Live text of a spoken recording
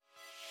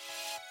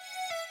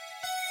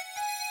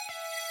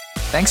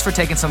Thanks for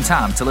taking some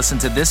time to listen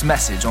to this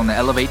message on the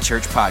Elevate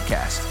Church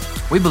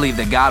podcast. We believe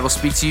that God will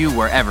speak to you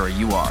wherever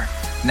you are.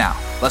 Now,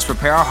 let's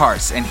prepare our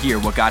hearts and hear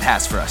what God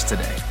has for us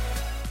today.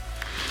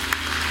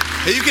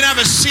 Hey, you can have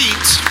a seat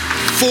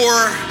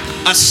for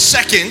a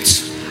second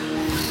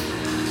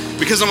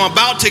because I'm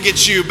about to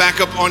get you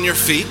back up on your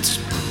feet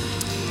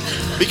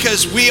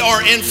because we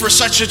are in for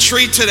such a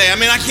treat today. I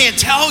mean, I can't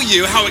tell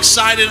you how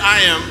excited I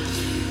am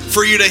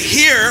for you to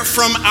hear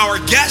from our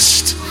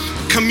guest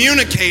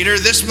communicator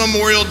this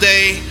Memorial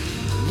Day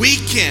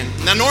weekend.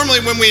 Now,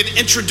 normally when we'd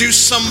introduce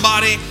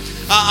somebody,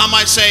 I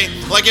might say,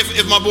 like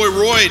if my boy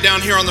Roy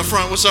down here on the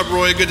front, what's up,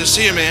 Roy? Good to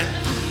see you, man.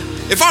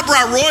 If I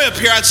brought Roy up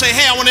here, I'd say,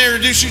 hey, I want to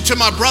introduce you to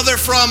my brother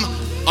from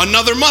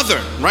another mother,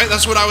 right?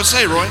 That's what I would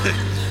say, Roy.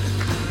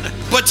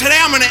 But today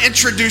I'm going to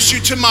introduce you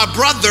to my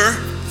brother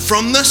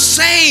from the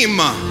same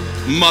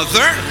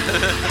mother.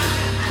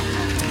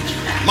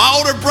 My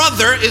older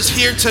brother is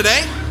here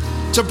today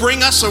to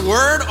bring us a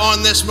word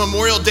on this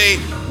Memorial Day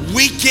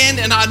weekend.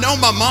 And I know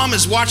my mom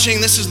is watching.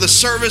 This is the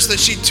service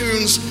that she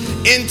tunes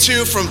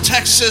into from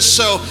Texas.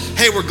 So,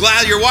 hey, we're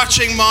glad you're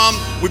watching, Mom.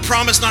 We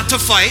promise not to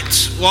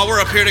fight while we're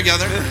up here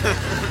together.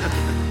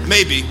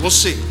 Maybe. We'll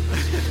see.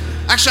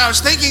 Actually, I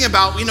was thinking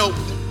about,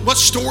 what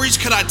stories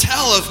could I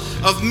tell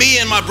of me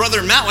and my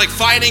brother Matt, like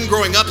fighting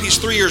growing up. He's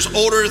 3 years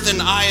older than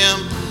I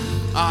am.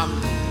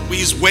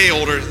 He's way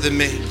older than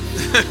me.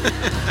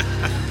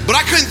 But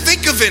I couldn't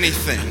think of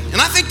anything.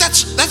 And I think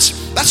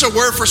that's a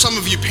word for some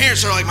of you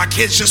parents that are like, my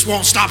kids just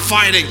won't stop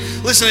fighting.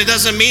 Listen, it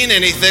doesn't mean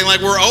anything.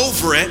 Like, we're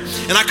over it.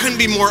 And I couldn't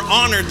be more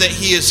honored that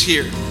he is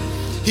here.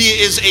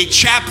 He is a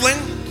chaplain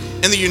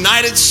in the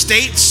United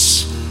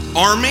States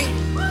Army.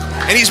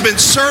 And he's been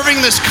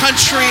serving this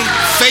country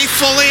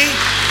faithfully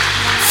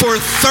for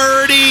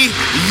 30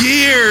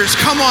 years.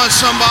 Come on,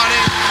 somebody.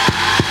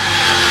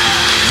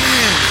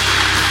 Man.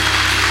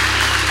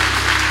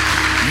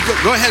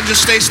 Go ahead and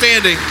just stay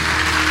standing.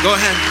 Go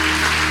ahead.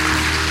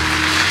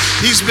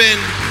 He's been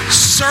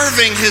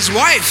serving his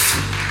wife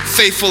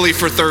faithfully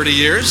for 30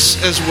 years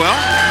as well.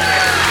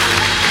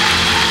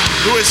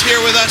 Who is here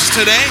with us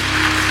today?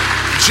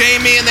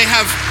 Jamie, and they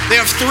have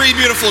 3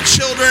 beautiful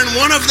children.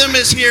 One of them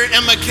is here,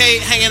 Emma Kate,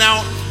 hanging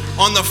out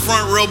on the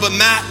front row. But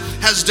Matt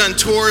has done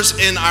tours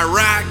in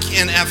Iraq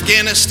and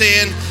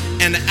Afghanistan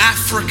and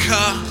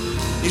Africa.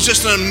 He's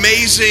just an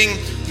amazing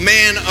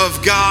man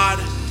of God.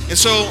 And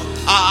so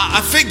I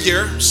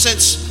figure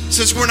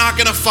since we're not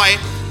going to fight,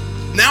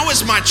 now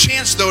is my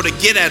chance, though, to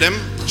get at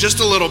him just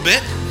a little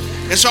bit.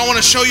 And so I want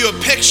to show you a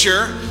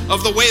picture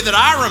of the way that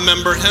I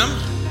remember him.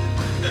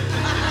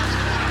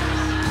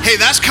 Hey,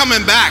 that's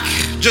coming back,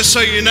 just so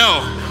you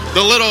know.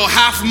 The little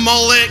half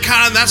mullet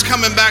that's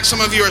coming back. Some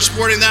of you are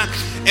sporting that.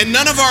 And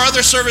none of our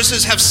other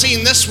services have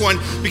seen this one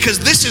because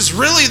this is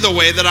really the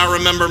way that I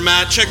remember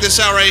Matt. Check this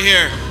out right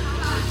here.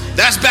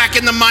 That's back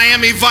in the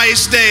Miami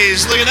Vice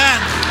days. Look at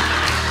that.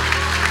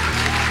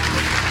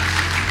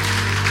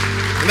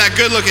 And that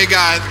good-looking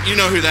guy, you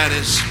know who that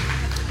is.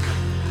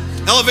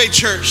 Elevate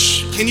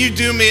Church, can you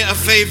do me a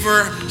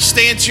favor?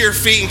 Stand to your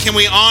feet, and can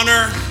we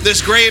honor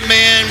this great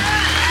man,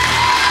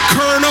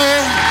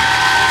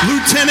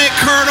 Lieutenant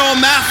Colonel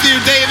Matthew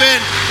David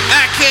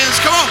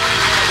Atkins. Come on.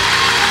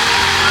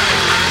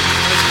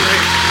 That's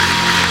great.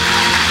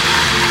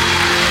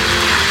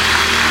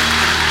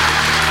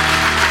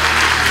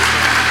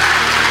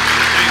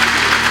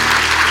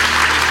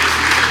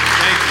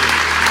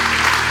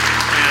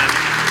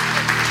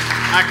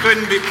 I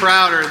couldn't be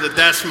prouder that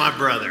that's my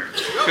brother.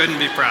 Couldn't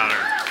be prouder.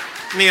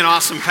 Isn't he an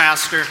awesome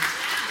pastor?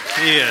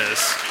 He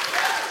is.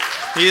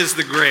 He is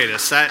the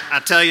greatest. I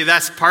tell you,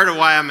 that's part of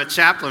why I'm a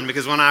chaplain,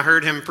 because when I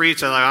heard him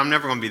preach, I was like, I'm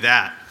never going to be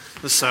that.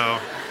 So,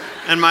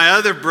 and my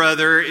other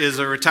brother is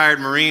a retired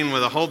Marine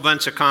with a whole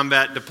bunch of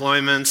combat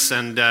deployments,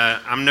 and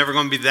I'm never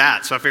going to be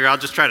that. So I figure I'll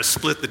just try to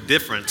split the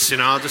difference.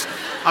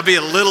 I'll be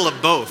a little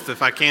of both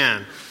if I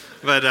can.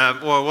 But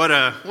boy, what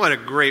a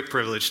great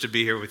privilege to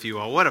be here with you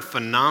all. What a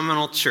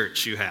phenomenal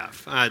church you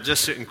have.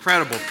 Just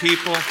incredible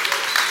people.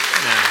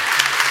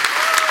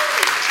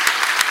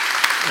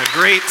 A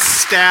great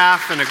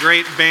staff and a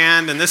great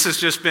band. And this has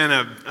just been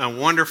a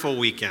wonderful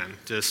weekend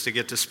just to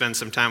get to spend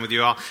some time with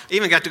you all. I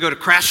even got to go to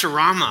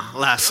Crashorama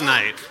last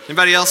night.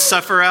 Anybody else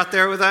suffer out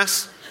there with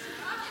us?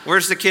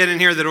 Where's the kid in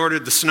here that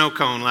ordered the snow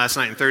cone last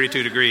night in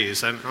 32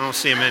 degrees? I don't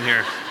see him in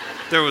here.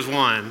 There was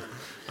one.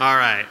 All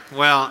right.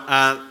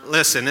 Well,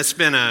 listen, it's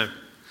been a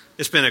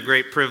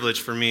great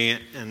privilege for me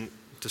and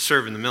to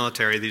serve in the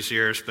military these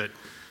years, but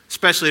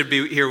especially to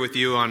be here with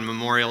you on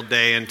Memorial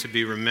Day and to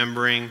be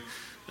remembering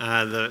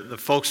the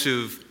folks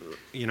who've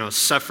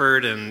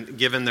suffered and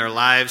given their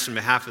lives on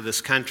behalf of this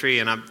country.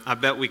 And I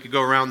bet we could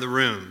go around the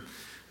room,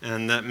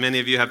 and that many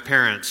of you have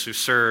parents who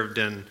served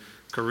in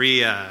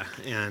Korea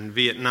and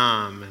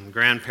Vietnam, and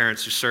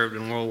grandparents who served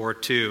in World War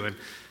II. And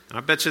I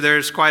bet you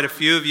there's quite a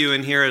few of you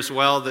in here as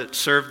well that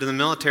served in the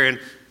military. And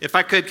if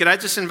I could I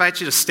just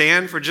invite you to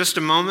stand for just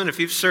a moment? If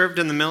you've served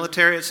in the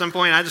military at some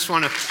point, I just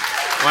want to,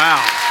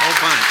 wow, whole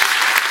bunch.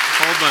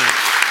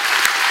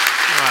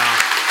 Wow.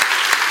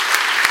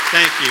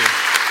 Thank you.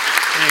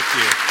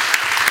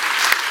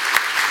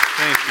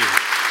 Thank you.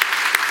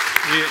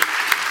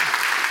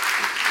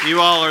 You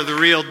all are the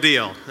real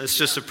deal. It's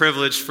just a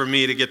privilege for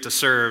me to get to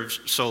serve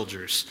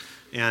soldiers.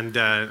 And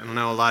I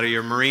know a lot of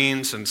your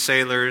Marines and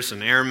sailors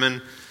and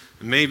airmen,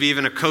 maybe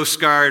even a Coast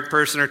Guard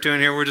person or two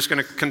in here. We're just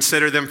going to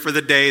consider them for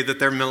the day that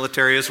they're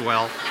military as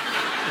well.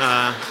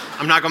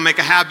 I'm not going to make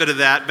a habit of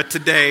that, but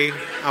today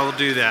I will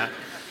do that.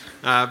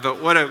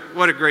 But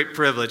what a great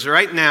privilege.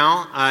 Right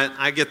now,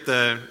 I get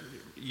the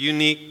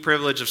unique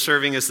privilege of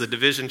serving as the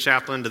division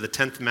chaplain to the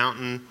 10th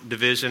Mountain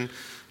Division.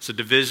 It's a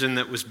division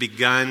that was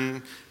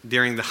begun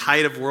during the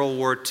height of World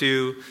War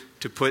II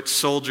to put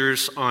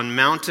soldiers on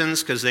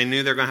mountains because they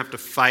knew they were going to have to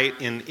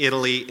fight in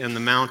Italy in the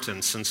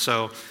mountains. And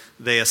so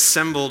they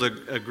assembled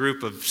a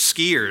group of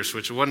skiers,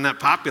 which wasn't that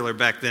popular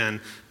back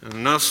then.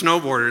 No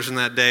snowboarders in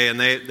that day. And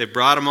they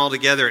brought them all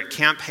together at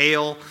Camp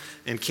Hale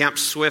and Camp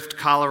Swift,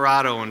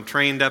 Colorado, and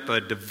trained up a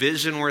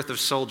division worth of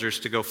soldiers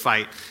to go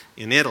fight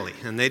in Italy.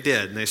 And they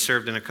did. And they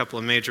served in a couple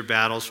of major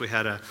battles. We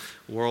had a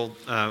World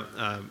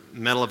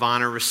Medal of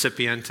Honor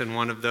recipient in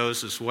one of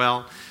those as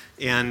well.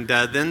 And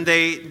then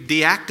they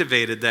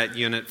deactivated that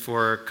unit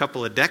for a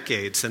couple of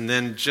decades and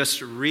then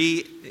just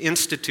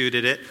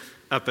reinstituted it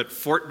up at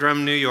Fort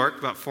Drum, New York,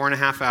 about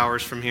 4.5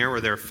 hours from here,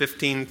 where there are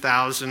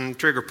 15,000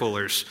 trigger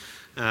pullers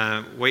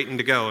waiting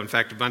to go. In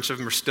fact, a bunch of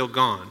them are still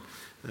gone.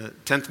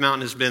 10th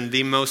Mountain has been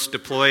the most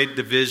deployed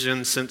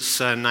division since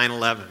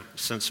 9/11,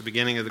 since the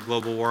beginning of the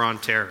global war on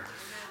terror.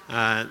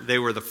 They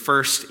were the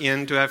first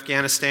into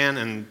Afghanistan,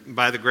 and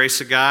by the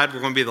grace of God, we're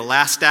going to be the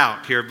last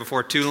out here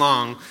before too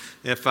long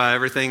if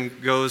everything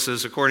goes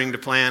as according to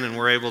plan and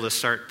we're able to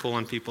start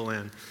pulling people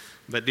in.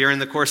 But during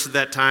the course of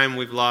that time,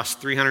 we've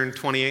lost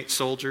 328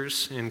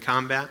 soldiers in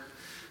combat.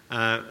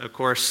 Of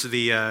course,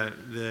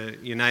 the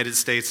United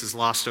States has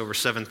lost over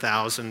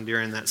 7,000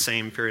 during that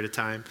same period of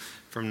time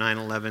from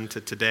 9/11 to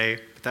today.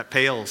 But that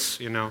pales,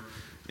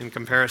 in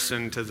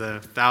comparison to the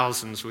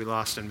thousands we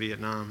lost in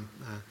Vietnam,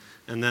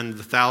 and then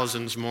the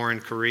thousands more in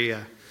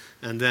Korea,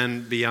 and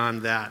then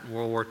beyond that,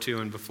 World War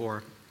II and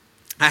before.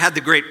 I had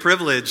the great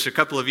privilege a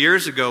couple of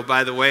years ago,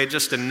 by the way,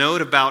 just a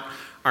note about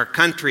our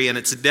country and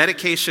its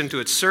dedication to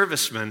its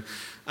servicemen,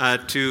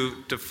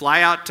 to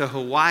fly out to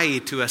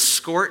Hawaii to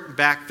escort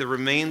back the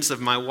remains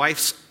of my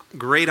wife's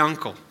great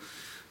uncle,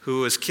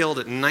 who was killed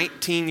at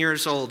 19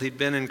 years old. He'd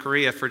been in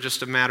Korea for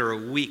just a matter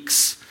of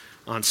weeks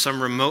on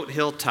some remote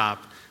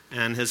hilltop,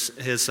 and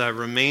his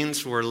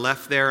remains were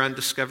left there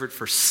undiscovered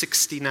for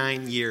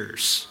 69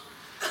 years.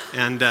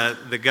 And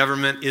the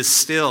government is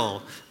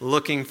still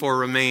looking for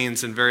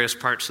remains in various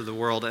parts of the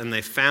world, and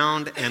they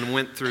found and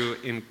went through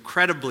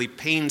incredibly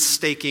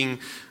painstaking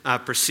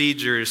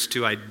procedures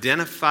to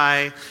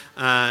identify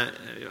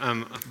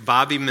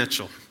Bobby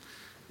Mitchell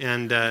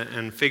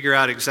and figure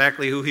out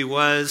exactly who he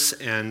was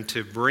and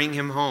to bring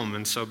him home.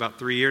 And so about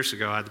 3 years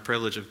ago, I had the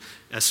privilege of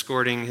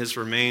escorting his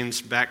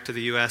remains back to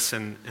the U.S.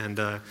 and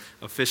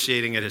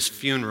officiating at his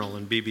funeral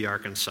in Beebe,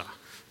 Arkansas.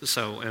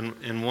 So,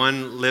 and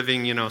one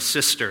living,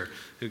 sister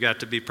who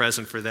got to be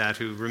present for that,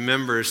 who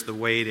remembers the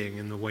waiting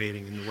and the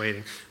waiting and the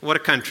waiting. What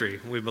a country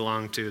we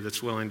belong to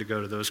that's willing to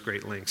go to those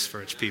great lengths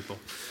for its people.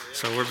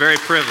 So we're very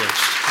privileged,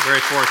 very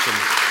fortunate.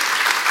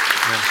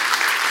 Yeah.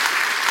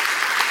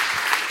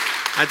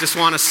 I just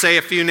want to say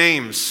a few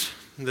names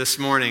this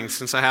morning,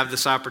 since I have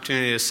this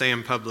opportunity to say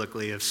them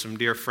publicly, of some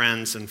dear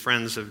friends and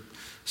friends of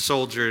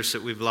soldiers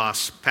that we've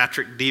lost.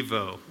 Patrick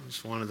Devo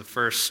was one of the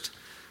first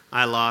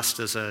I lost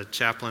as a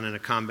chaplain in a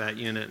combat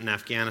unit in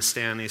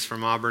Afghanistan. He's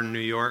from Auburn, New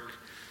York.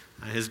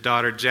 His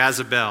daughter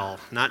Jazabel,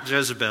 not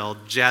Jezebel,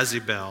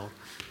 Jazibel,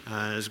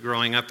 is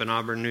growing up in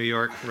Auburn, New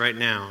York right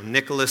now.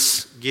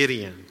 Nicholas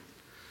Gideon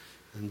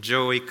and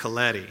Joey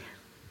Coletti.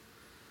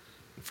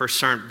 First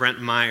Sergeant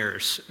Brent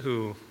Myers,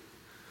 who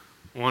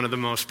one of the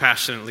most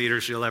passionate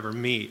leaders you'll ever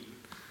meet,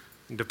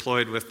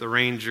 deployed with the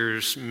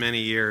Rangers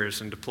many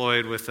years and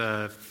deployed with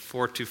a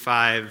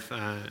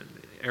 425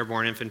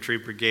 Airborne Infantry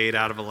Brigade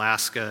out of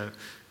Alaska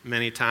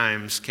many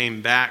times,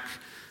 came back,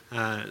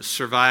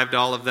 survived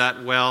all of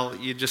that well.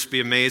 You'd just be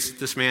amazed at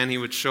this man. He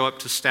would show up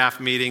to staff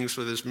meetings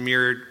with his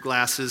mirrored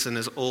glasses and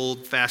his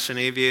old-fashioned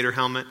aviator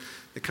helmet.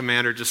 The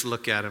commander just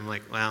looked at him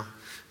like, well,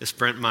 it's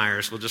Brent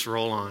Myers. We'll just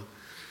roll on.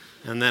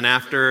 And then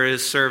after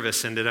his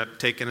service, ended up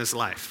taking his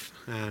life.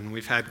 And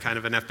we've had kind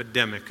of an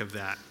epidemic of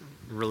that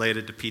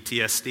related to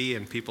PTSD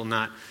and people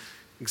not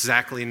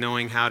exactly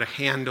knowing how to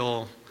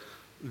handle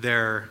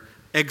their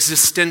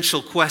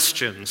existential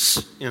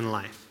questions in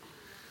life.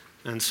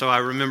 And so I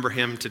remember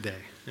him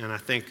today, and I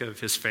think of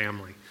his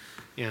family.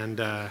 And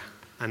I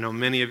know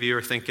many of you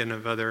are thinking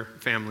of other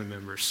family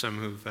members, some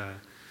who've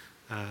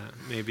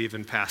maybe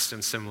even passed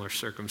in similar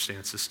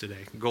circumstances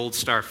today. Gold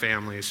Star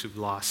families who've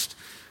lost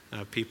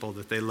people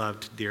that they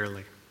loved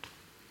dearly.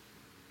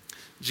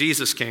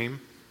 Jesus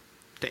came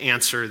to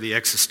answer the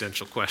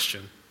existential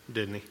question,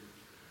 didn't he?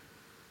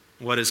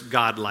 What is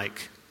God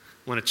like?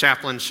 When a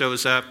chaplain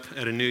shows up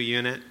at a new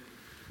unit,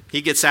 he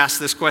gets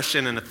asked this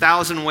question in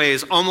 1,000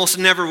 ways, almost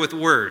never with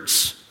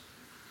words,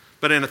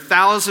 but in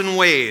 1,000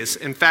 ways.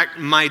 In fact,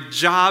 my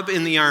job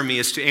in the Army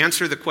is to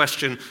answer the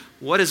question,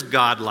 what is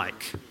God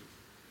like?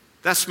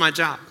 That's my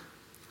job.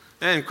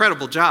 An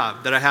incredible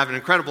job that I have, an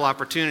incredible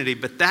opportunity,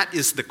 but that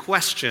is the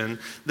question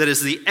that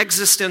is the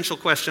existential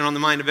question on the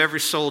mind of every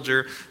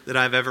soldier that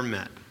I've ever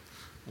met.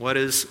 What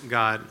is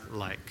God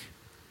like?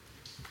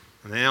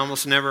 And they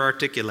almost never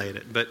articulate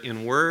it, but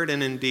in word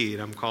and in deed,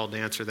 I'm called to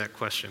answer that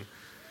question.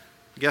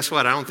 Guess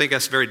what? I don't think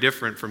that's very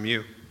different from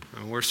you.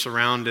 I mean, we're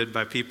surrounded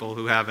by people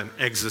who have an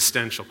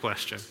existential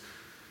question,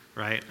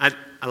 right? I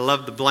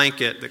love the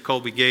blanket that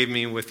Colby gave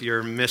me with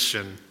your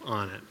mission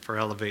on it for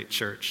Elevate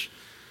Church.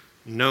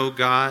 Know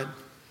God,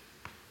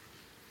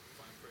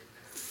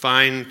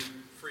 find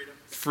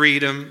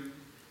freedom,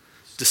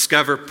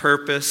 discover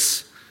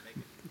purpose,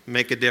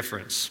 make a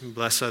difference,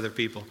 bless other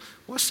people.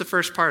 What's the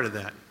first part of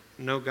that?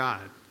 Know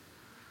God.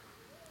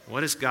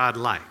 What is God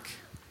like?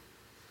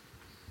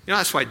 You know,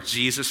 that's why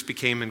Jesus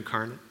became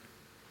incarnate.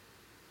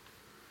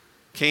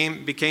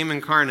 Became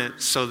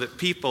incarnate so that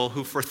people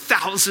who for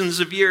thousands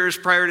of years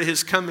prior to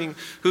his coming,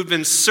 who'd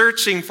been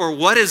searching for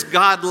what is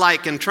God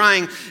like and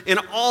trying in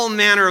all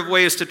manner of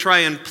ways to try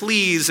and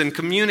please and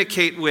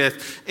communicate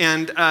with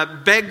and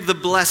beg the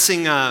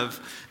blessing of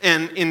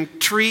and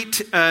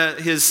entreat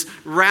his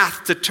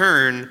wrath to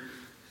turn,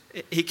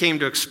 he came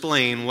to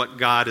explain what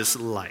God is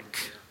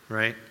like,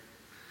 right?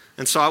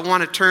 And so I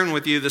want to turn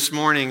with you this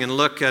morning and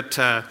look at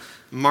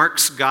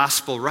Mark's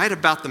gospel, right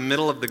about the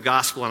middle of the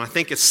gospel. And I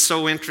think it's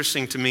so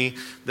interesting to me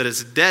that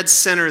it's dead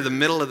center of the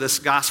middle of this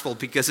gospel,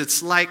 because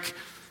it's like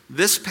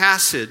this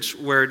passage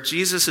where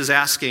Jesus is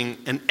asking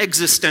an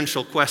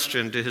existential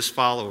question to his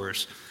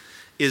followers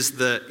is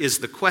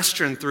the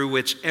question through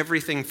which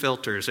everything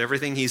filters,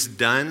 everything he's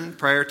done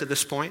prior to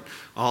this point,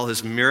 all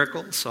his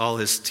miracles, all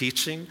his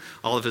teaching,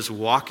 all of his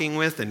walking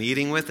with and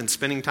eating with and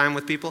spending time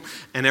with people,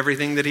 and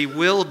everything that he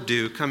will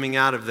do coming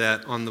out of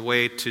that on the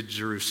way to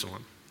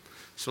Jerusalem.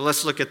 So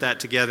let's look at that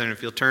together, and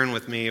if you'll turn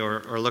with me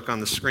or look on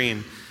the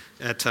screen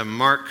at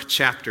Mark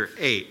chapter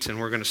 8, and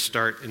we're going to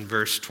start in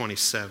verse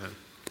 27.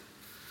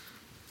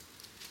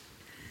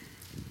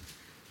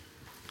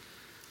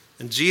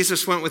 And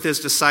Jesus went with his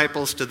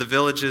disciples to the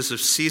villages of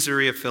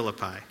Caesarea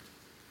Philippi.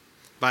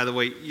 By the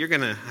way, you're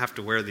going to have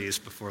to wear these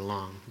before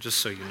long,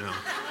 just so you know.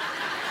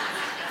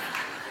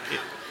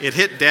 It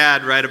hit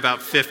Dad right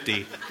about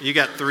 50. You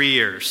got 3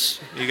 years.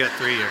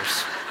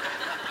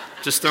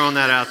 Just throwing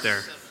that out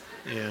there.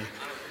 Yeah.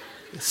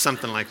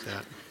 Something like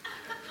that.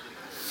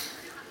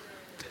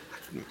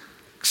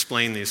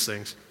 Explain these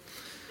things.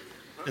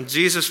 And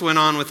Jesus went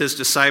on with his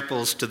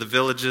disciples to the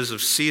villages of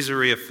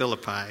Caesarea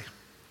Philippi.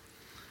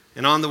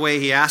 And on the way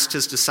he asked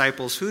his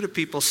disciples, "Who do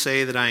people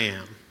say that I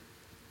am?"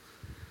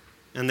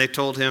 And they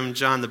told him,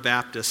 "John the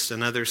Baptist,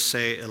 and others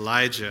say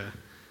Elijah,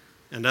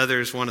 and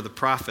others one of the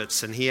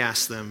prophets." And he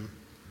asked them,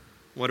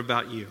 "What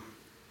about you?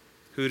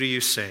 Who do you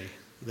say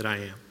that I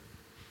am?"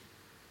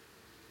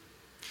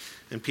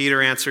 And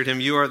Peter answered him,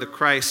 "You are the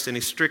Christ." And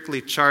he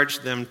strictly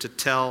charged them to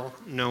tell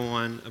no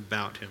one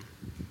about him.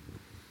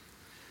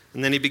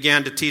 And then he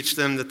began to teach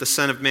them that the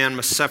Son of Man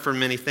must suffer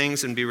many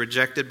things and be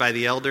rejected by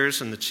the elders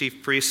and the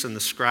chief priests and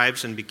the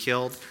scribes and be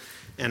killed,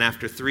 and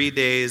after 3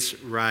 days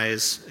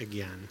rise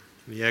again.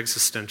 The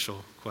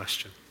existential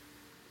question.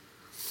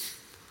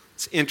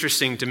 It's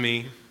interesting to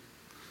me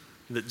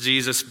that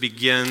Jesus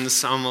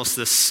begins almost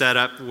this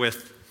setup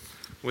with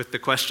the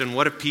question,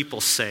 what do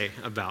people say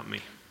about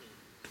me?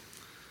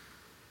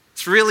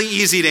 It's really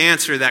easy to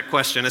answer that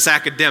question. It's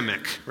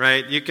academic,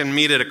 right? You can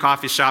meet at a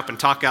coffee shop and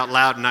talk out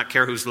loud and not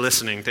care who's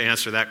listening to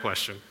answer that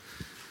question.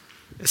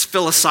 It's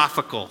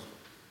philosophical.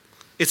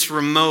 It's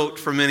remote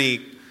from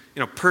any,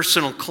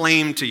 personal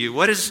claim to you.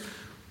 What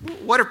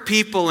are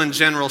people in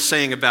general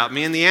saying about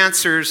me? And the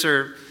answers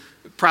are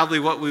probably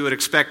what we would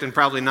expect and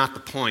probably not the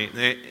point.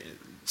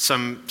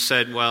 Some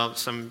said,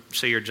 some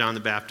say you're John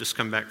the Baptist,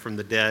 come back from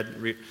the dead.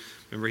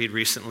 Remember, he'd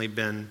recently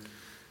been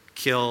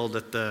killed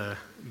at the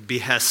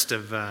behest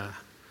of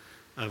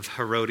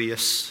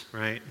Herodias,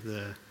 right?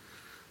 The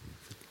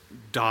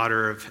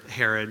daughter of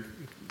Herod,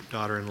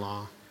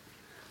 daughter-in-law.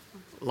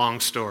 Long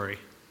story.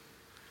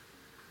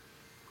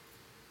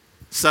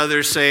 So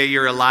others say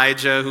you're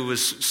Elijah, who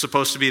was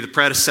supposed to be the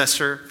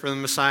predecessor for the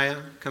Messiah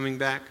coming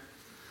back.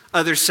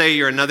 Others say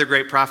you're another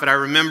great prophet. I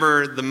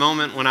remember the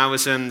moment when I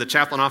was in the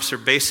chaplain officer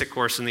basic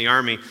course in the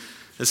Army.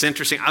 It's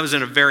interesting. I was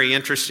in a very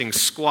interesting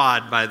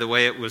squad, by the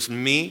way. It was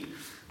me,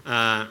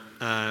 a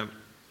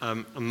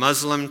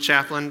Muslim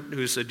chaplain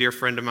who's a dear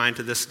friend of mine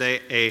to this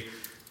day,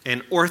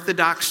 an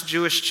Orthodox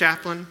Jewish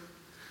chaplain,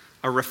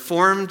 a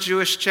Reformed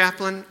Jewish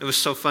chaplain. It was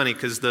so funny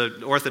because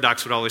the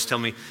Orthodox would always tell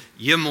me,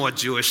 "You're more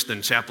Jewish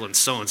than chaplain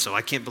so-and-so.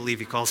 I can't believe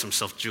he calls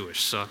himself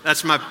Jewish." So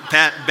that's my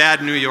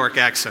bad New York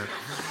accent.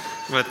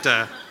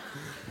 But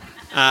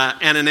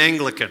and an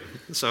Anglican.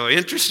 So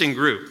interesting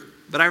group.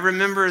 But I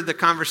remember the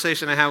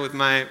conversation I had with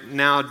my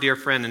now dear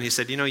friend, and he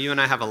said, "You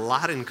and I have a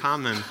lot in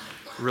common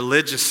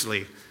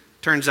religiously.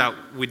 Turns out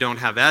we don't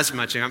have as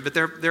much, but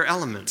they're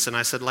elements." And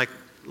I said, like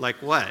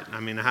what? I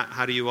mean,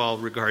 how do you all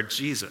regard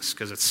Jesus?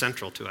 Because it's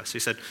central to us. He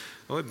said,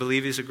 "Oh, I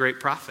believe he's a great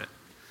prophet."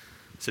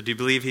 said, do you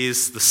believe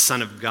he's the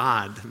Son of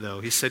God,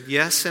 though? He said,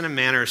 yes, in a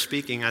manner of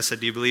speaking. I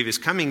said, do you believe he's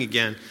coming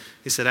again?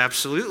 He said,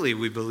 absolutely,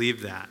 we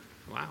believe that.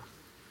 Wow.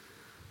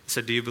 I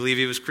said, do you believe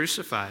he was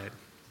crucified,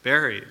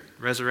 buried,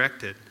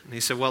 resurrected? And he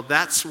said, well,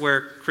 that's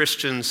where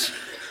Christians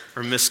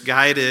are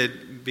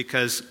misguided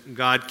because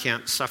God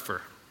can't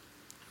suffer.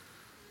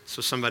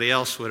 So somebody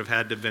else would have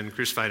had to have been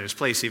crucified in his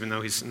place, even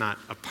though he's not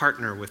a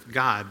partner with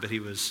God, but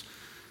he was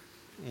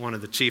one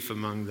of the chief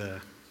among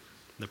the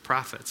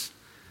prophets.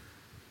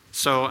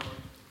 So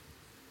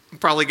I'm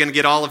probably going to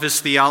get all of his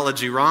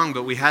theology wrong,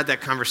 but we had that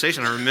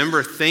conversation. I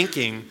remember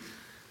thinking,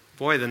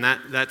 boy, then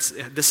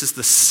this is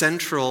the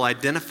central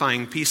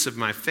identifying piece of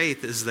my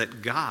faith, is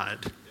that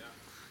God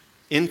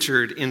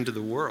entered into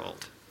the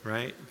world,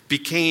 right?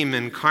 Became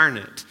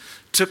incarnate,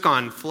 took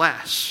on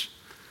flesh,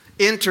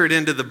 entered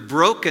into the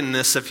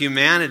brokenness of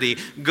humanity,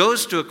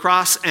 goes to a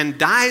cross and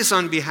dies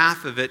on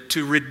behalf of it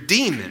to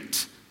redeem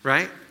it,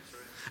 right?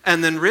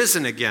 And then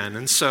risen again.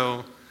 And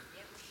so,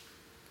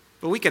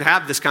 but we could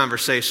have this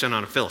conversation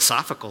on a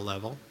philosophical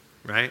level,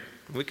 right?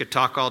 We could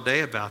talk all day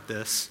about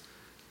this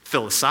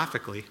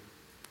philosophically.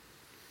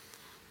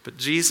 But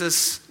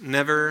Jesus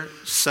never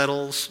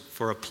settles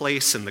for a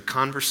place in the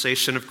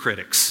conversation of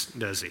critics,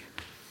 does he?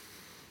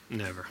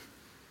 Never.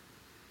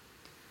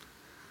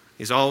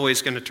 He's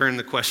always going to turn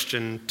the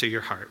question to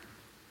your heart.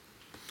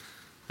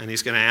 And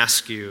he's going to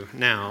ask you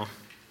now,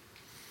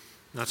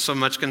 not so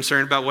much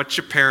concerned about what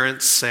your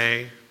parents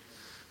say,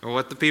 or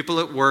what the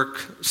people at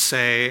work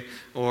say,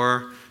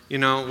 or,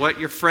 what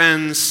your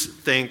friends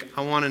think.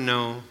 I want to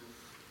know,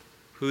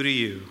 who do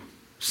you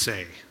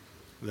say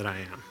that I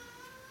am?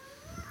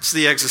 It's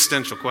the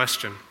existential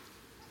question.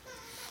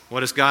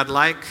 What is God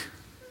like?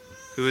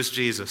 Who is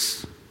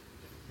Jesus?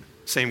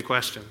 Same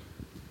question.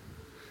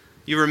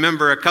 You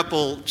remember a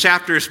couple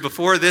chapters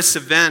before this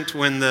event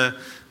when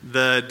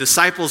the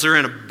disciples are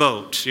in a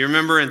boat. You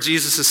remember, and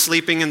Jesus is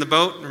sleeping in the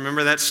boat?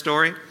 Remember that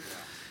story?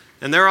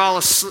 And they're all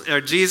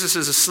Jesus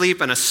is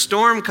asleep, and a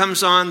storm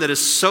comes on that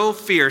is so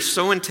fierce,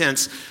 so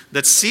intense,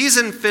 that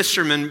seasoned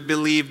fishermen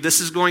believe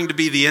this is going to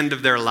be the end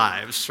of their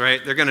lives,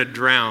 right? They're going to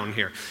drown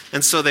here.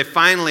 And so they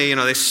finally,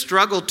 they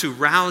struggle to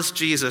rouse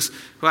Jesus,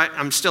 who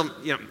I'm still,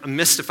 I'm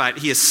mystified.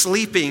 He is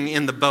sleeping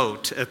in the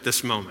boat at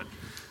this moment.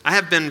 I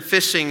have been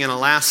fishing in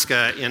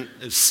Alaska in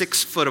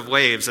 6 foot of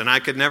waves, and I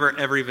could never,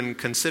 ever even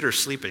consider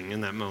sleeping in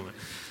that moment.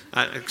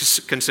 I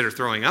consider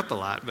throwing up a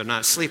lot, but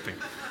not sleeping.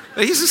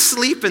 But he's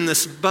asleep in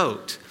this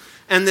boat,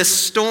 and this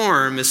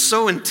storm is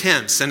so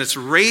intense, and it's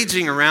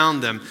raging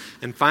around them,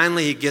 and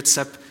finally he gets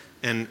up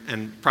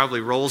and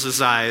probably rolls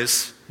his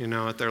eyes,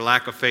 at their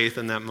lack of faith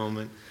in that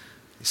moment.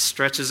 He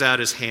stretches out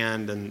his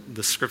hand, and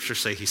the scriptures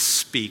say he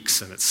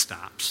speaks, and it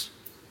stops,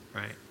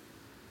 right?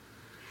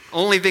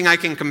 Only thing I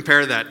can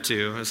compare that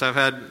to is I've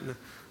had,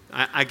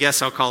 I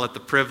guess I'll call it the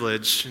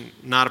privilege,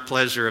 not a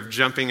pleasure, of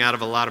jumping out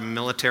of a lot of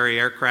military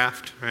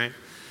aircraft, right?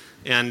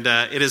 And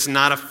it is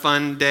not a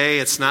fun day.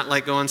 It's not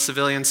like going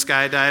civilian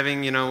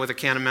skydiving, with a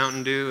can of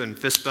Mountain Dew and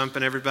fist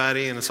bumping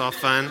everybody, and it's all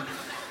fun.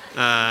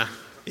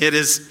 It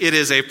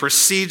is a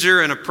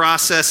procedure and a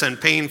process, and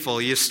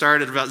painful. You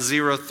start at about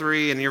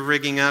 0.3 and you're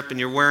rigging up, and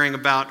you're wearing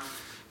about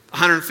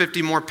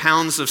 150 more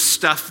pounds of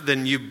stuff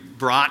than you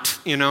brought,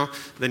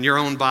 than your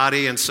own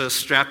body. And so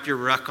strap your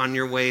ruck on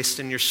your waist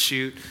and your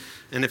chute.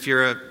 And if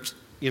you're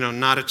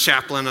not a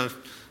chaplain,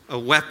 a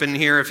weapon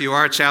here. If you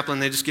are a chaplain,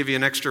 they just give you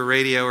an extra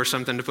radio or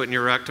something to put in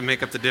your ruck to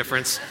make up the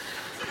difference.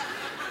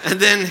 And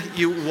then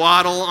you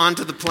waddle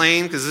onto the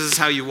plane, because this is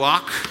how you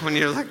walk when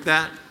you're like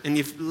that. And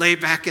you lay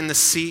back in the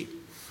seat.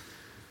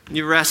 And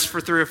you rest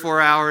for 3 or 4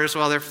 hours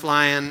while they're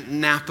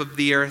flying. Nap of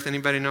the earth.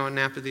 Anybody know what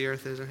nap of the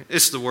earth is?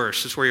 It's the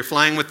worst. It's where you're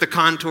flying with the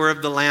contour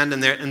of the land,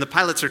 and the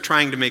pilots are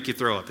trying to make you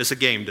throw up. It's a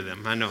game to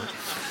them, I know.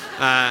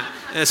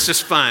 It's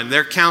just fun.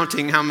 They're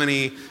counting how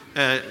many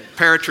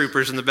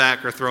paratroopers in the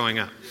back are throwing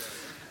up.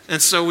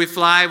 And so we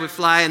fly,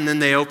 and then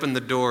they open the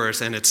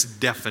doors, and it's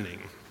deafening.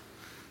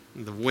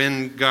 The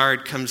wind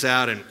guard comes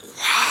out, and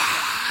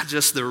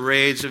just the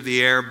rage of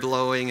the air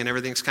blowing, and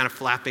everything's kind of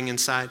flapping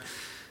inside.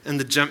 And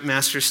the jump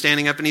master's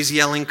standing up, and he's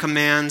yelling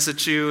commands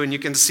at you, and you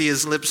can see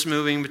his lips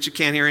moving, but you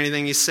can't hear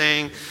anything he's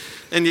saying.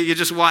 And you're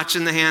just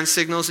watching the hand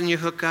signals, and you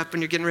hook up,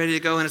 and you're getting ready to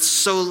go, and it's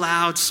so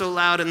loud,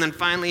 and then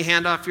finally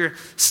hand off your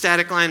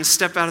static line,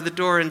 step out of the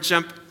door, and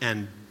jump,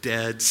 and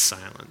dead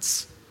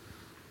silence.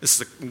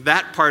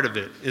 That part of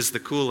it is the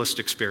coolest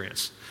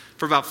experience.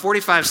 For about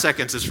 45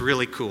 seconds, it's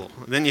really cool.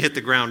 Then you hit the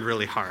ground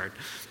really hard.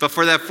 But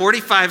for that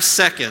 45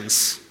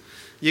 seconds,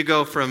 you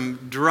go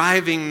from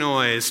driving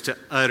noise to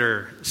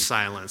utter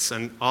silence,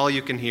 and all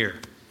you can hear,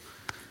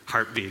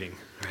 heart beating,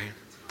 right?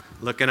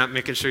 Looking up,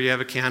 making sure you have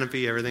a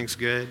canopy, everything's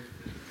good.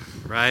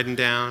 Riding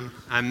down.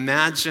 I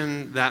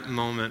imagine that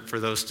moment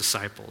for those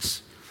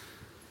disciples,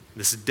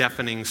 this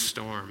deafening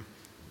storm,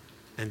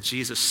 and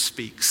Jesus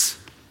speaks,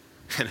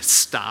 and it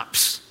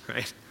stops,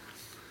 right?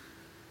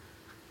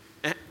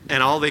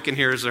 And all they can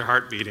hear is their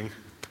heart beating,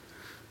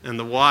 and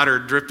the water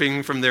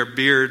dripping from their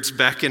beards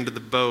back into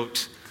the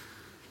boat.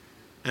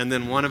 And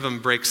then one of them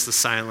breaks the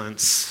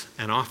silence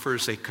and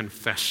offers a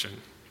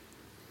confession.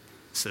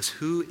 It says,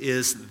 who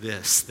is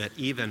this that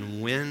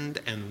even wind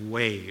and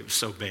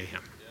waves obey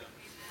him?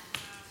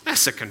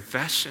 That's a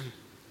confession.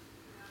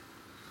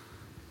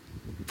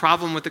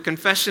 Problem with the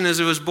confession is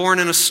it was born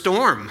in a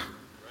storm.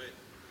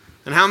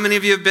 And how many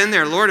of you have been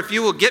there? Lord, if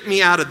you will get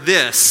me out of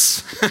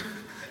this,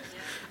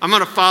 I'm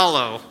going to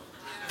follow.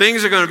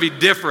 Things are going to be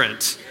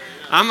different.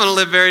 I'm going to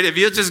live if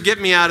you'll just get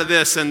me out of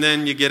this, and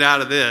then you get out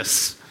of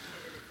this.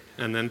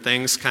 And then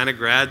things kind of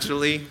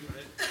gradually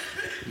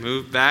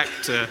move back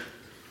to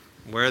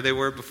where they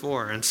were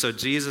before. And so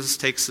Jesus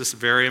takes this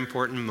very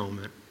important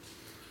moment,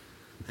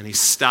 and he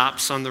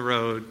stops on the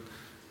road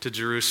to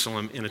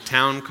Jerusalem in a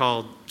town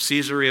called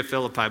Caesarea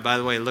Philippi. By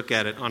the way, look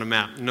at it on a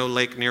map. No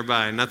lake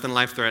nearby, nothing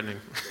life-threatening.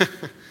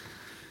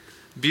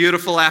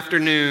 Beautiful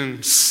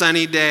afternoon,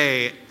 sunny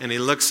day, and he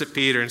looks at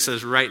Peter and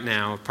says, right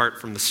now, apart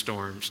from the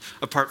storms,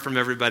 apart from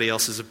everybody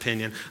else's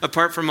opinion,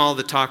 apart from all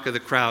the talk of the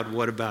crowd,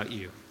 what about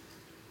you?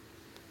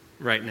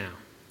 Right now.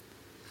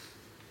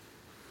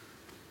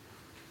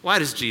 Why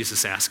does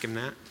Jesus ask him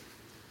that?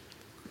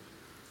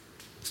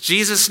 Does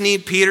Jesus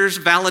need Peter's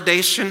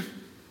validation?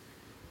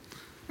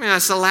 I mean,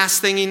 that's the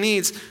last thing he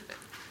needs.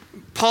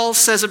 Paul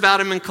says about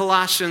him in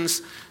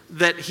Colossians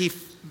that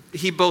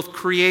he both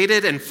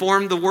created and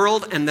formed the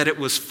world and that it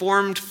was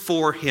formed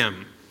for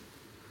him.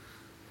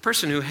 A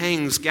person who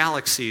hangs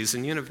galaxies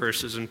and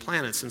universes and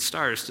planets and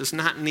stars does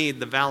not need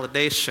the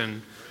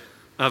validation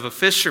of a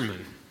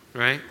fisherman,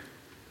 right?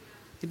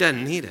 He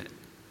doesn't need it.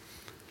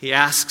 He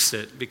asks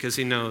it because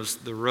he knows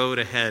the road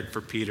ahead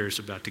for Peter is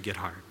about to get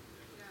hard.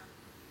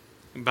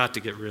 About to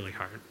get really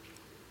hard.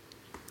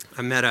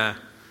 I met a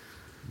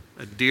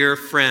dear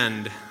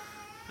friend.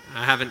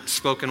 I haven't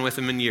spoken with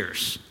him in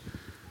years.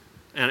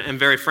 And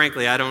very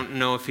frankly, I don't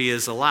know if he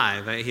is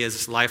alive.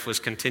 His life was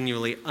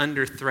continually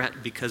under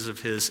threat because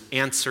of his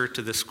answer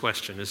to this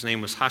question. His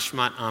name was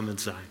Hashmat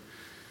Ahmadzai.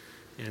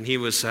 And he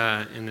was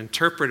an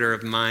interpreter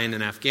of mine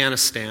in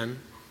Afghanistan,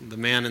 the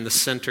man in the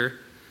center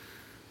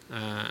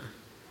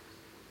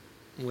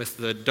with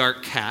the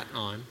dark hat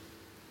on.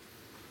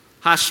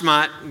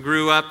 Hashmat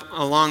grew up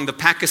along the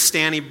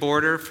Pakistani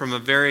border from a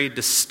very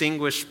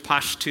distinguished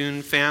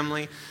Pashtun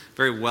family,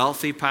 very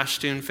wealthy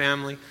Pashtun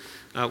family,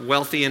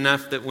 wealthy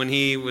enough that when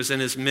he was in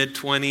his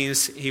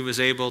mid-20s, he was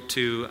able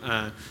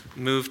to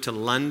move to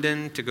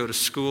London to go to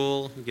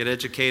school, get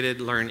educated,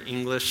 learn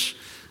English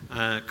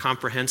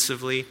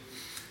comprehensively.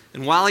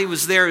 And while he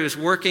was there, he was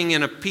working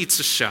in a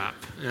pizza shop,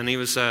 and he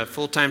was a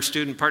full-time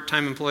student,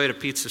 part-time employee at a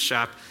pizza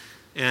shop,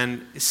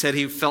 and he said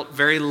he felt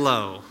very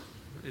low.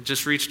 It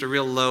just reached a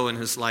real low in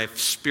his life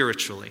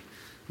spiritually,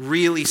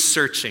 really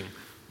searching.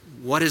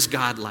 What is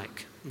God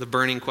like? The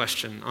burning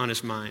question on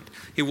his mind.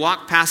 He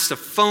walked past a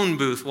phone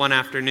booth one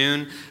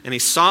afternoon, and he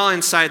saw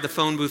inside the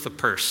phone booth a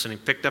purse, and he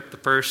picked up the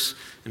purse,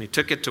 and he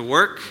took it to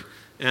work,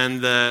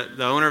 and the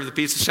owner of the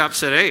pizza shop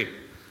said, hey,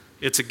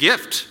 it's a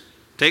gift.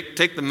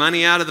 Take the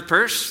money out of the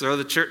purse, throw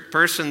the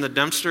purse in the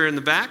dumpster in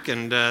the back,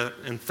 and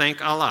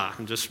thank Allah,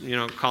 and just,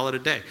 call it a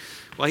day.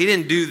 Well, he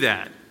didn't do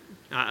that.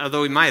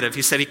 Although he might have.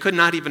 He said he could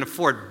not even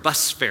afford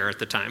bus fare at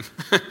the time.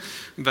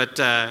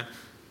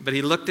 But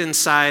he looked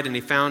inside and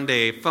he found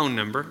a phone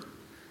number,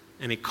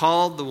 and he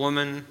called the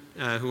woman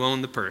who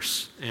owned the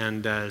purse.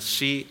 And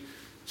she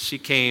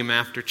came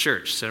after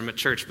church. Said, I'm at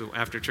church, but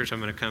after church I'm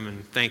going to come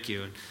and thank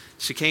you. And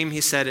she came,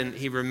 he said, and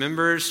he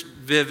remembers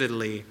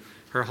vividly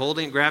her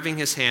grabbing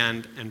his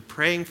hand and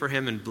praying for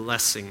him and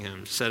blessing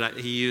him. Said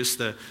he used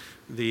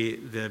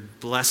the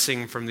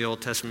blessing from the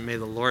Old Testament, may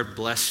the Lord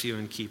bless you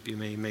and keep you,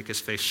 may he make his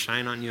face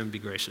shine on you and be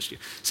gracious to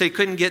you. So he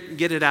couldn't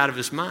get it out of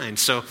his mind.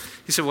 So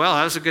he said, well,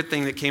 that was a good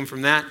thing that came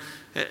from that.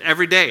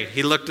 Every day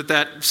he looked at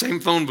that same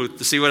phone booth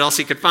to see what else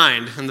he could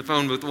find in the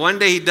phone booth. One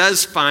day he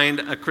does find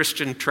a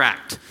Christian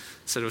tract.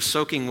 Said it was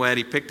soaking wet.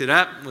 He picked it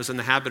up, was in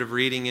the habit of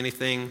reading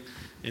anything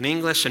in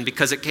English, and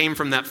because it came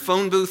from that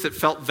phone booth, it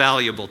felt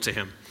valuable to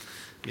him.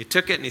 And he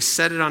took it and he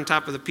set it on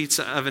top of the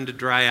pizza oven to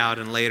dry out,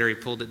 and later he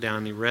pulled it down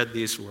and he read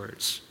these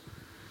words.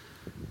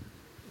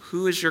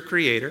 Who is your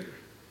creator?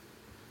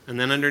 And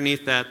then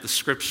underneath that, the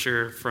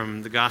scripture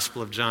from the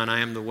Gospel of John,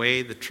 I am the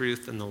way, the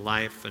truth, and the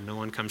life, and no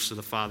one comes to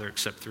the Father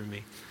except through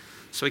me.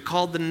 So he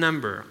called the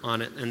number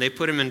on it, and they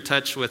put him in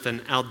touch with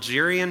an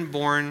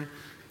Algerian-born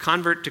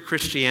convert to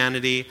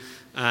Christianity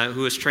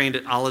who was trained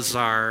at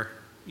Al-Azhar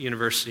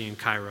University in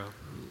Cairo,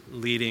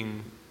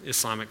 leading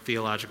Islamic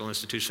theological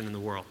institution in the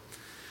world.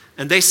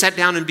 And they sat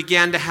down and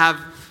began to have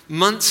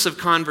months of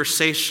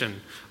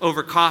conversation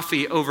over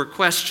coffee, over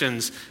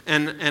questions.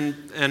 And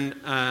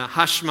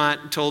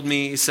Hashmat told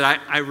me, he said,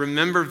 I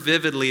remember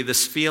vividly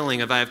this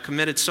feeling of I have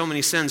committed so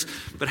many sins,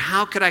 but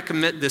how could I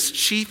commit this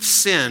chief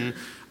sin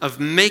of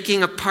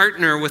making a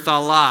partner with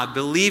Allah,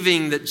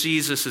 believing that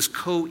Jesus is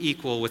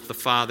co-equal with the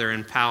Father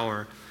in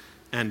power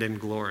and in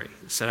glory?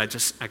 He said,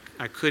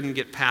 I couldn't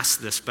get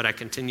past this, but I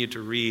continued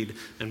to read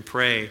and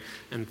pray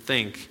and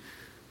think.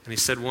 And he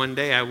said, one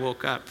day I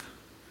woke up,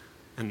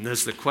 and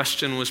as the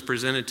question was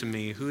presented to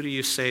me, who do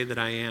you say that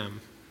I am?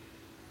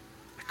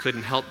 I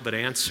couldn't help but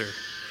answer,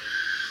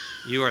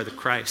 you are the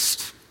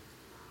Christ.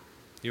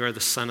 You are the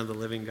Son of the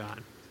living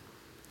God.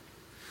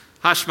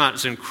 Hashmat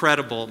is an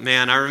incredible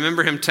man. I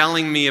remember him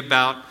telling me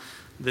about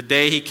the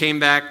day he came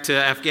back to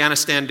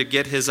Afghanistan to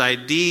get his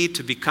ID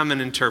to become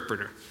an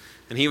interpreter.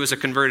 And he was a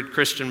converted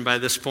Christian by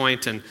this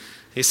point, and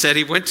he said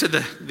he went to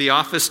the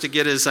office to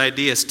get his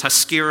ID, his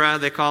Tazkira,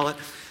 they call it.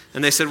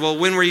 And they said, well,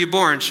 when were you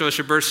born? Show us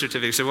your birth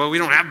certificate. He said, well, we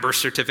don't have birth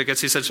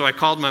certificates. He said, so I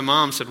called my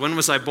mom, said, when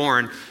was I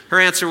born? Her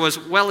answer was,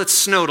 well, it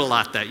snowed a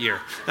lot that year.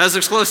 That was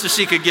as close as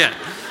she could get.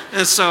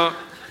 And so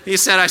he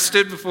said, I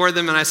stood before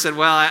them and I said,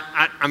 well,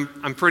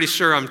 I'm pretty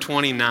sure I'm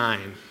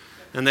 29.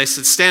 And they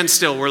said, stand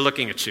still, we're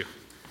looking at you.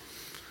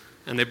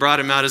 And they brought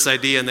him out his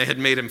ID and they had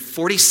made him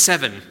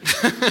 47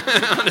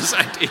 on his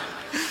ID.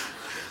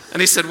 And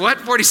he said, what,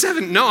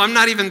 47? No, I'm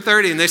not even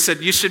 30. And they said,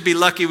 you should be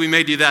lucky we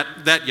made you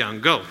that young.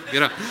 Go,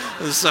 you know.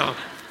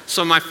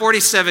 So my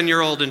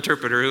 47-year-old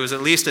interpreter, who was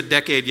at least a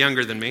decade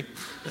younger than me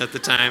at the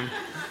time,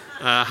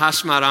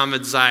 Hashmat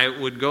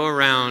Ahmadzai, would go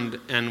around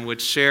and would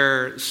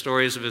share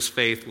stories of his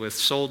faith with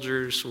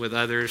soldiers, with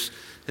others.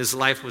 His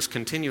life was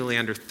continually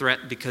under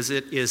threat because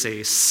it is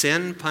a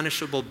sin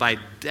punishable by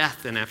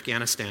death in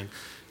Afghanistan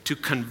to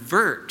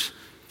convert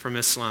from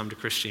Islam to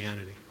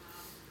Christianity.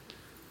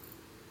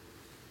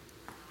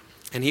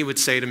 And he would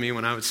say to me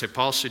when I would say,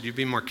 Paul, should you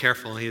be more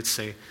careful? He would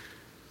say,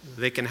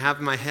 they can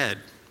have my head.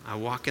 I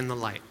walk in the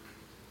light.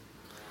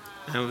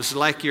 And it was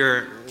like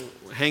you're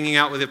hanging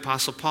out with the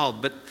Apostle Paul.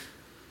 But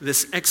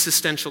this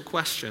existential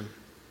question,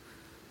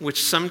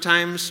 which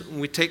sometimes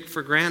we take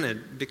for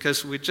granted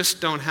because we just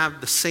don't have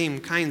the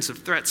same kinds of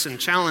threats and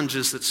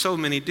challenges that so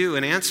many do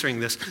in answering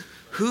this.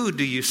 Who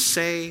do you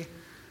say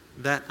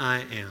that I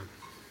am?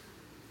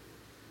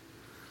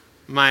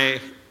 My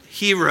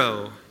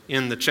hero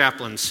in the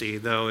chaplaincy,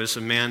 though, is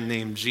a man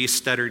named G.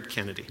 Studdard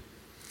Kennedy.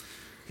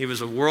 He was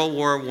a World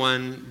War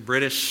I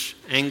British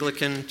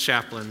Anglican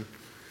chaplain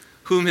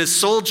whom his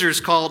soldiers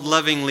called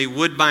lovingly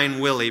Woodbine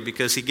Willie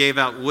because he gave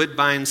out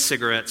Woodbine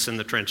cigarettes in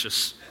the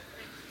trenches.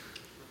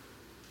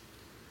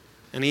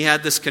 And he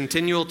had this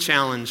continual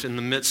challenge in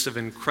the midst of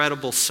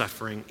incredible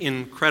suffering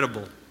in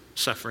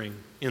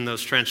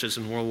those trenches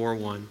in World War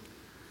I,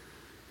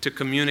 to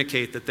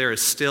communicate that there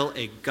is still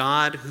a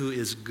God who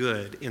is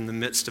good in the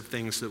midst of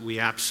things that we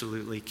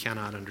absolutely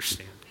cannot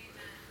understand.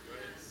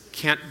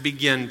 Can't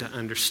begin to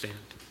understand.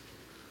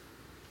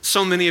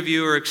 So many of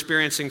you are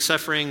experiencing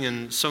suffering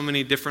in so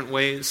many different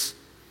ways.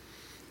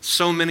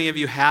 So many of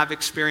you have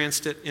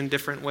experienced it in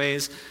different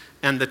ways.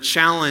 And the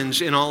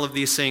challenge in all of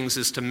these things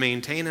is to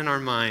maintain in our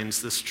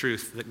minds this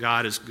truth that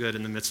God is good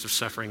in the midst of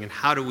suffering. And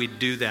how do we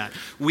do that?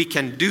 We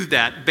can do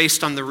that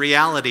based on the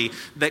reality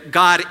that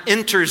God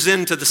enters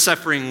into the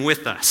suffering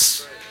with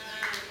us.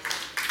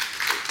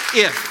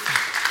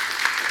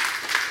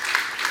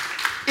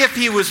 If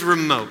he was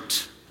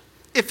remote,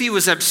 if he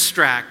was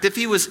abstract, if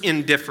he was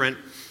indifferent,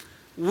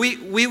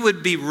 we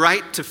would be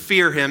right to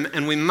fear him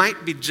and we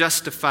might be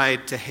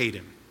justified to hate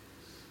him.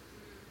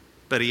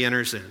 But he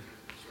enters in.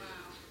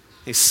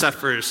 He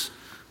suffers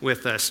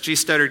with us. G.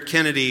 Studdard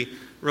Kennedy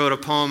wrote a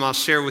poem. I'll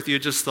share with you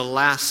just the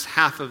last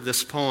half of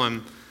this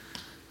poem.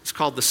 It's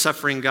called The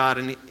Suffering God.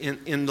 And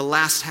in the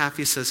last half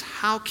he says,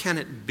 how can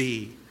it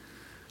be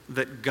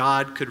that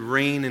God could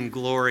reign in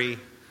glory,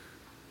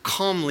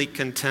 calmly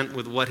content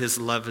with what his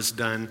love has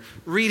done,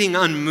 reading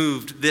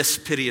unmoved this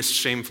piteous,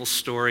 shameful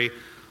story,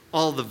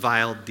 all the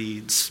vile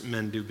deeds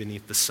men do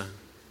beneath the sun?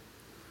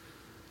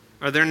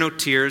 Are there no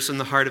tears in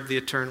the heart of the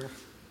eternal?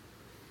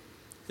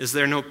 Is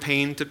there no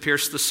pain to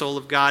pierce the soul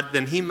of God?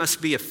 Then he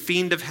must be a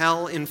fiend of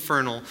hell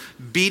infernal,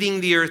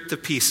 beating the earth to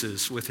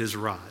pieces with his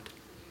rod.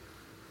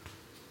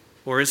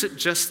 Or is it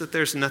just that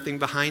there's nothing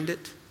behind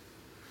it?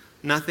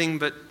 Nothing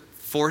but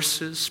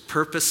forces,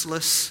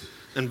 purposeless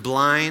and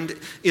blind?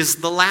 Is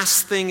the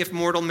last thing, if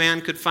mortal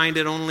man could find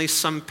it, only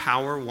some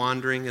power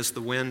wandering as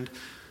the wind?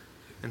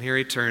 And here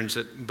he turns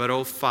it, but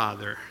O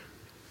Father,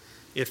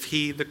 if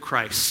he, the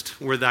Christ,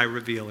 were thy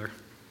revealer,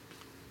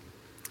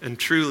 and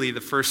truly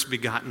the first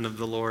begotten of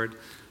the Lord,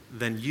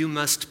 then you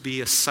must be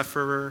a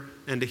sufferer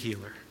and a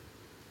healer.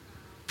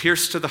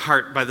 Pierced to the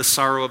heart by the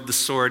sorrow of the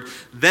sword,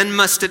 then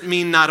must it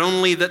mean not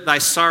only that thy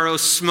sorrow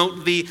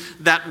smote thee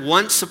that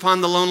once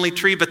upon the lonely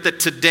tree, but that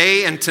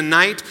today and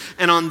tonight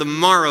and on the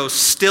morrow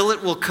still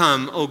it will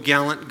come, O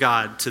gallant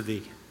God, to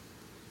thee.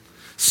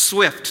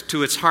 Swift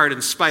to its heart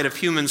in spite of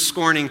human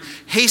scorning,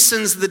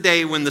 hastens the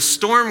day when the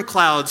storm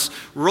clouds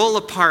roll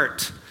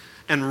apart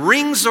and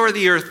rings o'er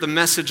the earth the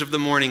message of the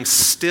morning.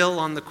 Still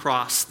on the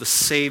cross, the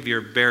Savior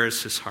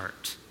bears his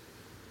heart.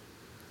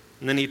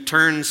 And then he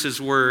turns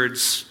his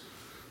words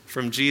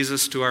from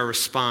Jesus to our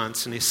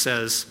response, and he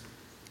says,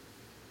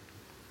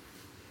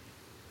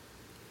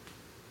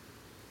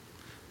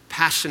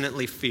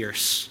 passionately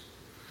fierce,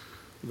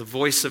 the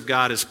voice of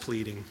God is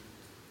pleading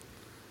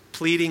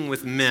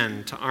with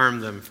men to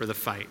arm them for the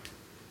fight.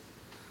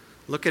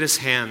 Look at his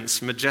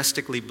hands,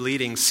 majestically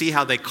bleeding. See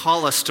how they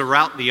call us to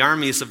rout the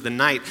armies of the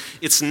night.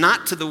 It's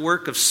not to the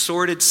work of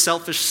sordid,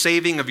 selfish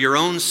saving of your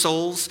own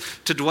souls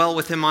to dwell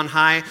with him on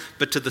high,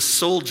 but to the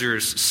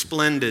soldiers'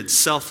 splendid,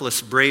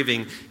 selfless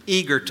braving,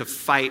 eager to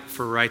fight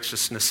for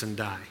righteousness and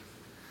die.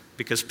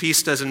 because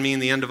peace doesn't mean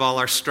the end of all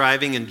our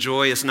striving, and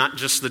joy is not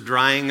just the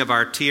drying of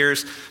our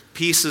tears.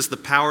 Peace is the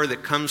power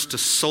that comes to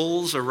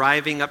souls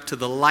arriving up to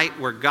the light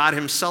where God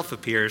himself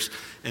appears,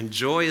 and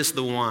joy is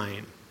the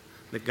wine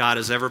that God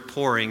is ever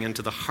pouring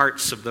into the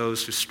hearts of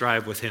those who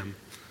strive with him,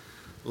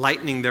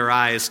 lightening their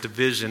eyes to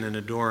vision and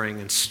adoring,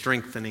 and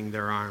strengthening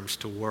their arms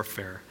to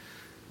warfare,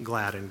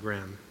 glad and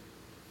grim.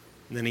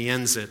 And then he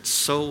ends it,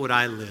 so would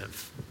I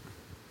live.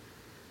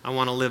 I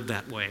want to live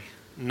that way,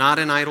 not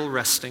in idle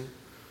resting,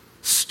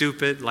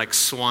 stupid like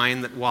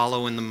swine that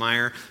wallow in the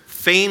mire.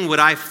 Fain would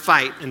I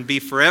fight and be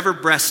forever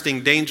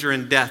breasting danger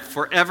and death,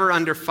 forever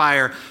under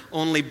fire.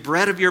 Only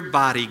bread of your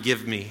body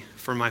give me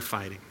for my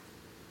fighting.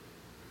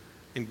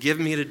 And give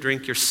me to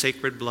drink your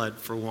sacred blood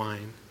for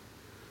wine,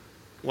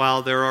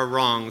 while there are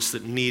wrongs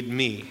that need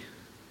me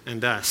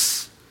and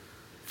us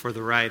for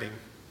the righting,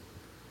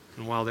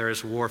 and while there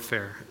is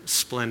warfare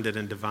splendid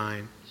and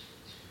divine.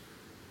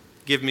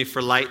 Give me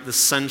for light the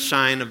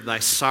sunshine of thy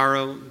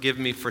sorrow. Give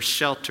me for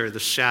shelter the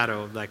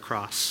shadow of thy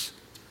cross.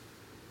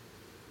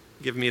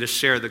 Give me to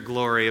share the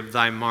glory of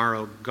thy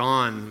morrow.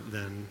 Gone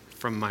then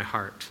from my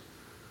heart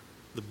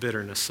the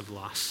bitterness of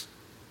loss.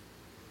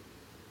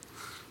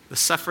 The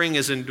suffering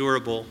is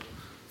endurable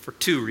for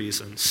two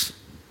reasons.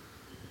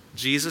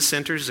 Jesus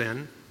enters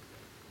in,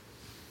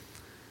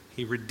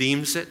 he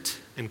redeems it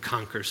and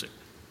conquers it.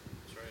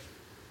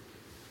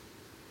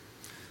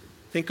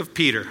 Think of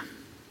Peter.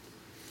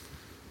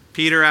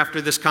 Peter,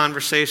 after this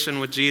conversation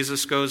with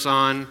Jesus goes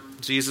on,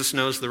 Jesus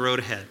knows the road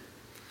ahead.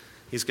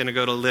 He's going to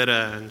go to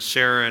Lydda and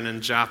Sharon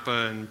and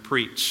Joppa and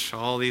preach,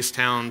 all these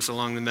towns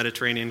along the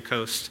Mediterranean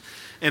coast.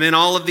 And in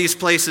all of these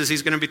places,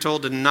 he's going to be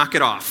told to knock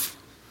it off,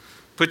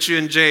 put you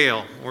in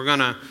jail. We're going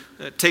to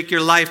take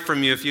your life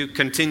from you if you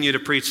continue to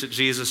preach that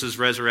Jesus is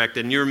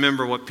resurrected. And you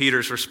remember what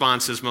Peter's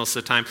response is most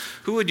of the time.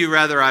 Who would you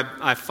rather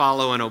I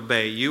follow and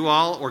obey, you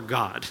all or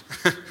God?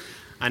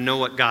 I know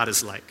what God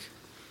is like.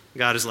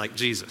 God is like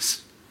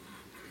Jesus.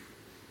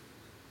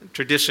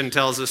 Tradition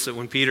tells us that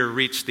when Peter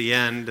reached the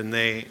end and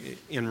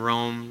in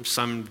Rome,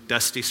 some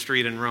dusty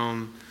street in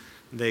Rome,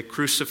 they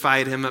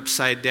crucified him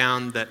upside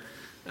down, that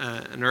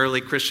an early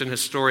Christian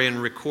historian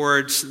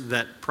records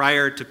that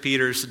prior to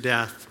Peter's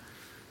death,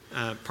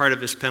 part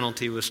of his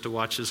penalty was to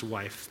watch his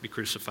wife be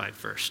crucified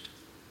first.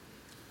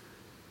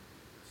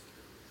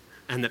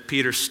 And that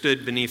Peter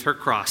stood beneath her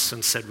cross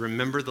and said,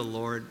 remember the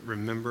Lord,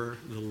 remember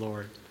the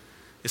Lord.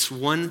 It's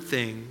one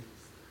thing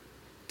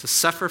to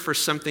suffer for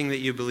something that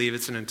you believe.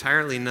 It's an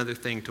entirely another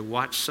thing to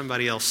watch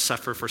somebody else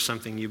suffer for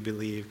something you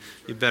believe.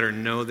 You better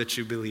know that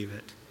you believe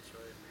it.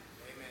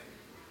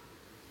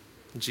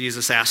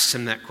 Jesus asks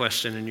him that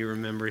question, and you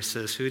remember, he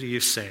says, who do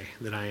you say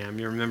that I am?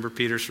 You remember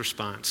Peter's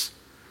response.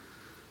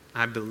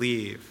 I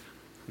believe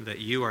that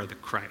you are the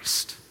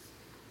Christ,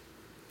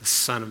 the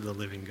Son of the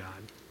living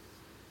God.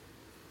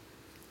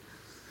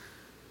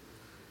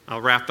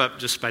 I'll wrap up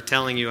just by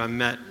telling you I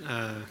met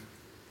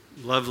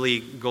lovely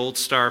Gold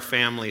Star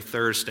family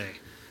Thursday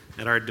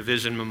at our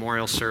division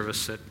memorial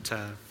service at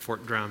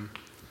Fort Drum.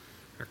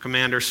 Our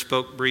commander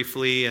spoke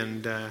briefly,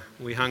 and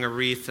we hung a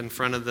wreath in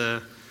front of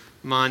the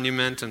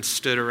monument and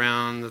stood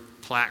around the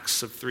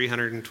plaques of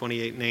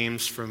 328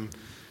 names from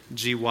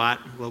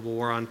GWAT, Global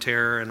War on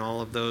Terror, and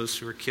all of those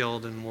who were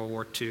killed in World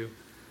War II.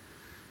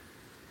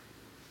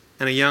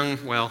 And a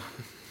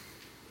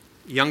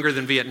younger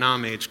than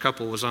Vietnam age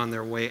couple was on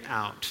their way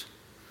out.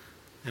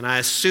 And I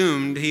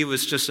assumed he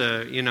was just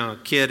a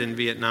kid in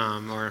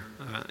Vietnam, or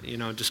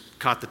just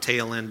caught the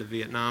tail end of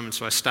Vietnam. And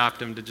so I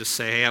stopped him to just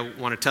say, hey, I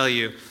want to tell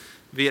you,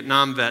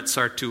 Vietnam vets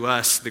are to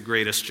us the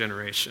greatest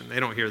generation. They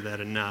don't hear that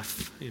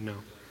enough, And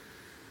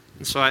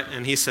so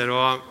he said,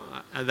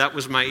 that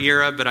was my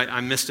era, but I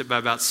missed it by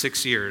about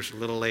 6 years, a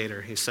little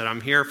later. He said,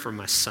 I'm here for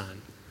my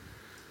son.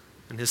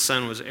 And his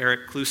son was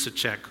Eric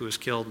Klusacek, who was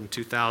killed in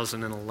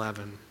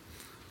 2011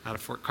 out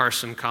of Fort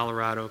Carson,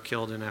 Colorado,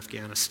 killed in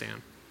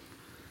Afghanistan.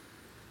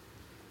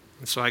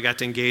 And so I got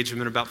to engage him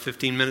in about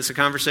 15 minutes of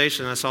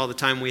conversation. That's all the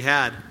time we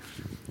had.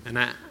 And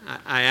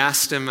I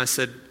asked him, I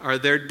said, are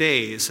there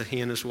days,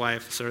 he and his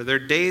wife, are there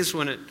days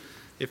when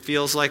it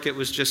feels like it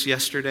was just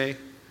yesterday?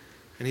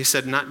 And he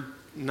said,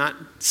 not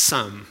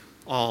some,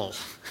 all.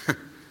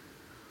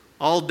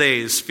 All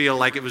days feel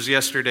like it was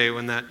yesterday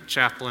when that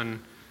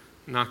chaplain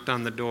knocked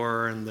on the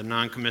door and the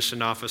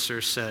non-commissioned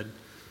officer said,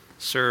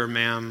 sir,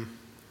 ma'am,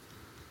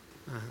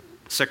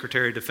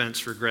 Secretary of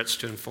Defense regrets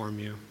to inform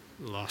you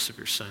of the loss of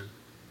your son.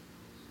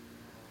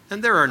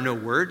 And there are no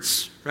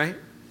words, right?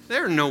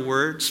 There are no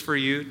words for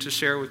you to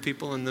share with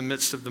people in the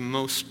midst of the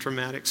most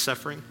traumatic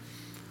suffering.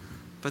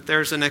 But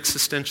there's an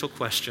existential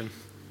question.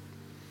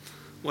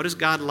 What is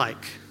God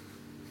like?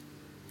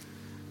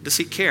 Does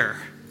he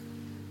care?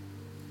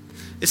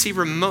 Is he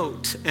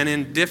remote and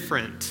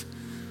indifferent?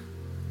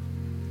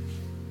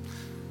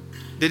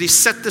 Did he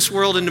set this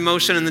world into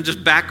motion and then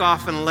just back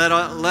off and let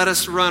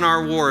us run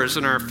our wars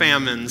and our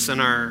famines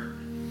and our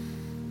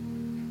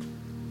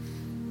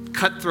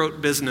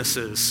cutthroat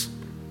businesses?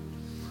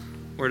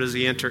 Or does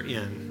he enter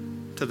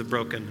in to the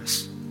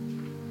brokenness?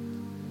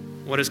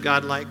 What is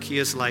God like? He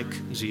is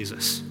like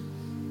Jesus.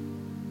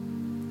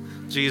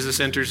 Jesus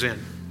enters in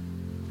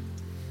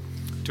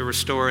to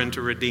restore and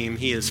to redeem.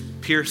 He is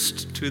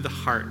pierced to the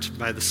heart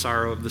by the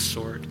sorrow of the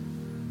sword.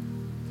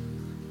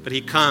 But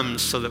he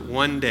comes so that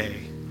one day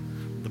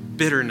the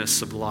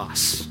bitterness of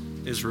loss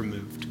is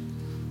removed.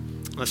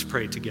 Let's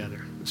pray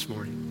together this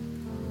morning.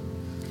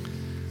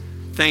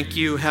 Thank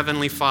you,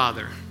 Heavenly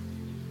Father,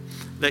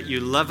 that you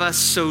love us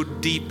so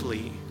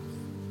deeply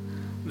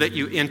that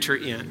you enter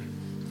in.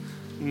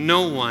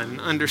 No one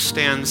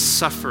understands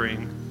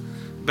suffering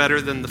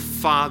better than the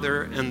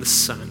Father and the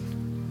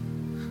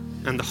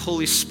Son and the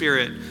Holy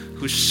Spirit,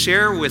 who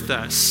share with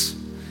us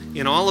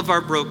in all of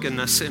our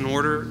brokenness in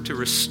order to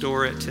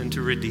restore it and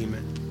to redeem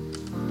it.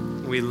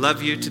 We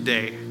love you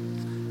today,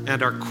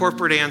 and our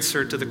corporate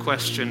answer to the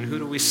question, who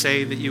do we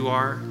say that you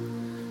are?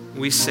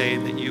 We say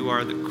that you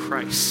are the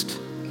Christ.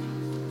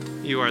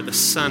 You are the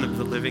Son of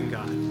the living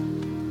God.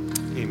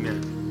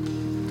 Amen.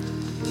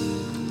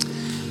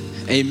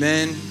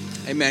 Amen.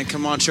 Amen.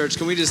 Come on, church.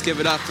 Can we just give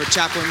it up for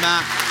Chaplain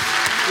Matt?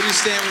 Would you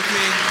stand with me?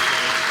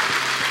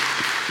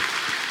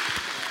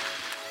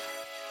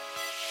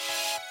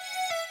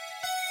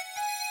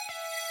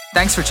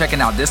 Thanks for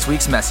checking out this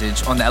week's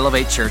message on the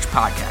Elevate Church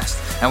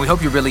podcast, and we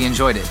hope you really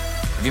enjoyed it.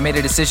 If you made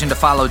a decision to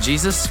follow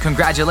Jesus,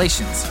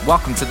 congratulations.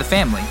 Welcome to the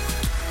family.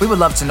 We would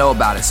love to know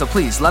about it, so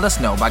please let us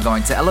know by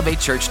going to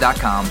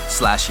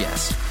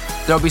elevatechurch.com/yes.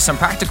 There will be some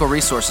practical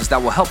resources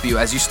that will help you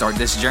as you start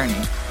this journey.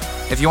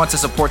 If you want to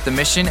support the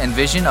mission and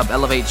vision of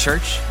Elevate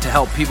Church to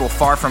help people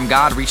far from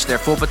God reach their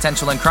full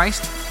potential in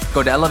Christ,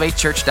 go to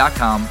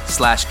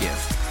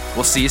elevatechurch.com/give.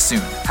 We'll see you soon.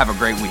 Have a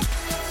great week.